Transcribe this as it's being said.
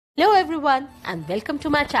Hello everyone and welcome to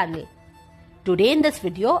my channel. Today in this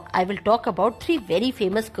video, I will talk about 3 very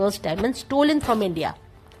famous cursed diamonds stolen from India.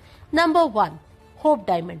 Number 1. Hope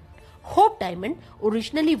Diamond. Hope Diamond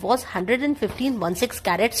originally was 115 16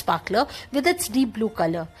 carat sparkler with its deep blue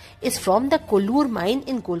color. Is from the Kollur mine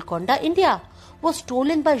in Golconda, India. Was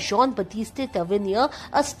stolen by Jean-Baptiste Tavernier,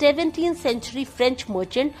 a 17th century French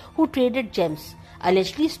merchant who traded gems.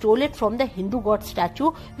 Allegedly stole it from the Hindu god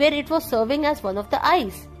statue where it was serving as one of the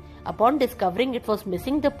eyes. Upon discovering it was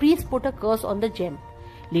missing, the priest put a curse on the gem.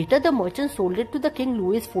 Later, the merchant sold it to the King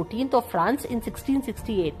Louis XIV of France in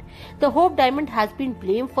 1668. The Hope Diamond has been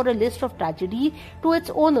blamed for a list of tragedy to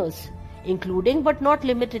its owners, including but not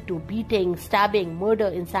limited to beating, stabbing, murder,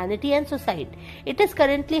 insanity and suicide. It is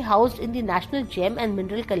currently housed in the National Gem and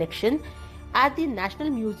Mineral Collection at the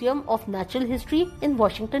National Museum of Natural History in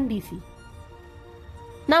Washington, D.C.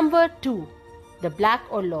 Number 2. The Black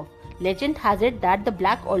Orlov. Legend has it that the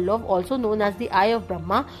Black Orlov, also known as the Eye of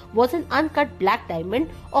Brahma, was an uncut black diamond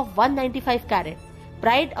of 195 carat,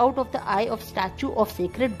 pried out of the eye of statue of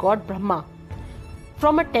sacred god Brahma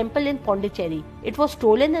from a temple in Pondicherry. It was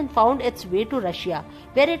stolen and found its way to Russia,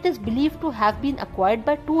 where it is believed to have been acquired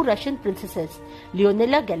by 2 Russian princesses,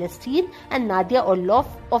 Leonila Galestin and Nadia Orlov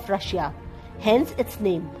of Russia. Hence its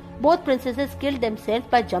name. Both princesses killed themselves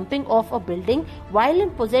by jumping off a building while in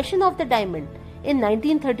possession of the diamond. In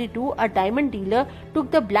 1932, a diamond dealer took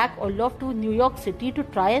the Black Orlov to New York City to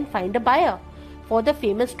try and find a buyer for the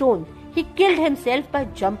famous stone. He killed himself by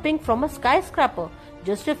jumping from a skyscraper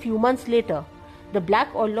just a few months later. The Black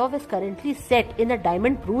Orlov is currently set in a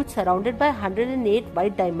diamond brooch surrounded by 108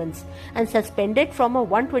 white diamonds and suspended from a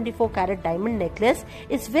 124 carat diamond necklace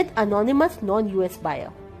is with anonymous non-US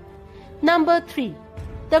buyer. Number 3.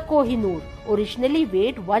 The Kohinoor originally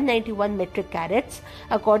weighed 191 metric carats.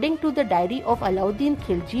 According to the diary of Alauddin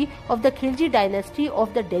Khilji of the Khilji dynasty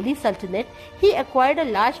of the Delhi Sultanate, he acquired a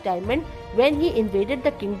large diamond when he invaded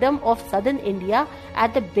the kingdom of southern India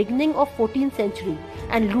at the beginning of 14th century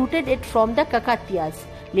and looted it from the Kakatiyas.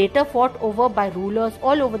 Later fought over by rulers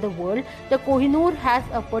all over the world, the Kohinoor has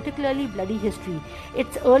a particularly bloody history.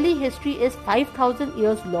 Its early history is 5,000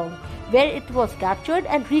 years long, where it was captured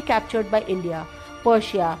and recaptured by India,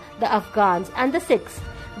 Persia, the Afghans and the Sikhs.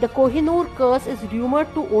 The Kohinoor curse is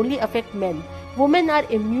rumored to only affect men. Women are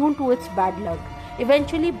immune to its bad luck.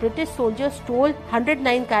 Eventually, British soldiers stole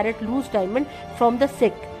 109 carat loose diamond from the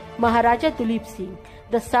Sikh, Maharaja Duleep Singh,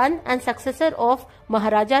 the son and successor of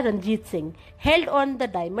Maharaja Ranjit Singh, held on the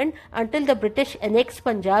diamond until the British annexed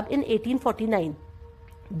Punjab in 1849.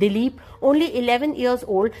 Duleep, only 11 years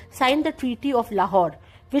old, signed the Treaty of Lahore,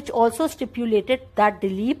 which also stipulated that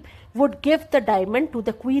Duleep would give the diamond to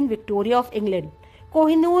the Queen Victoria of England.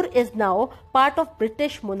 Kohinoor is now part of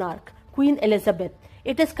British monarch Queen Elizabeth.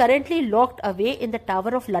 It is currently locked away in the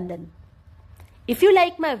Tower of London. If you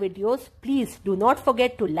like my videos, please do not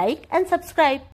forget to like and subscribe.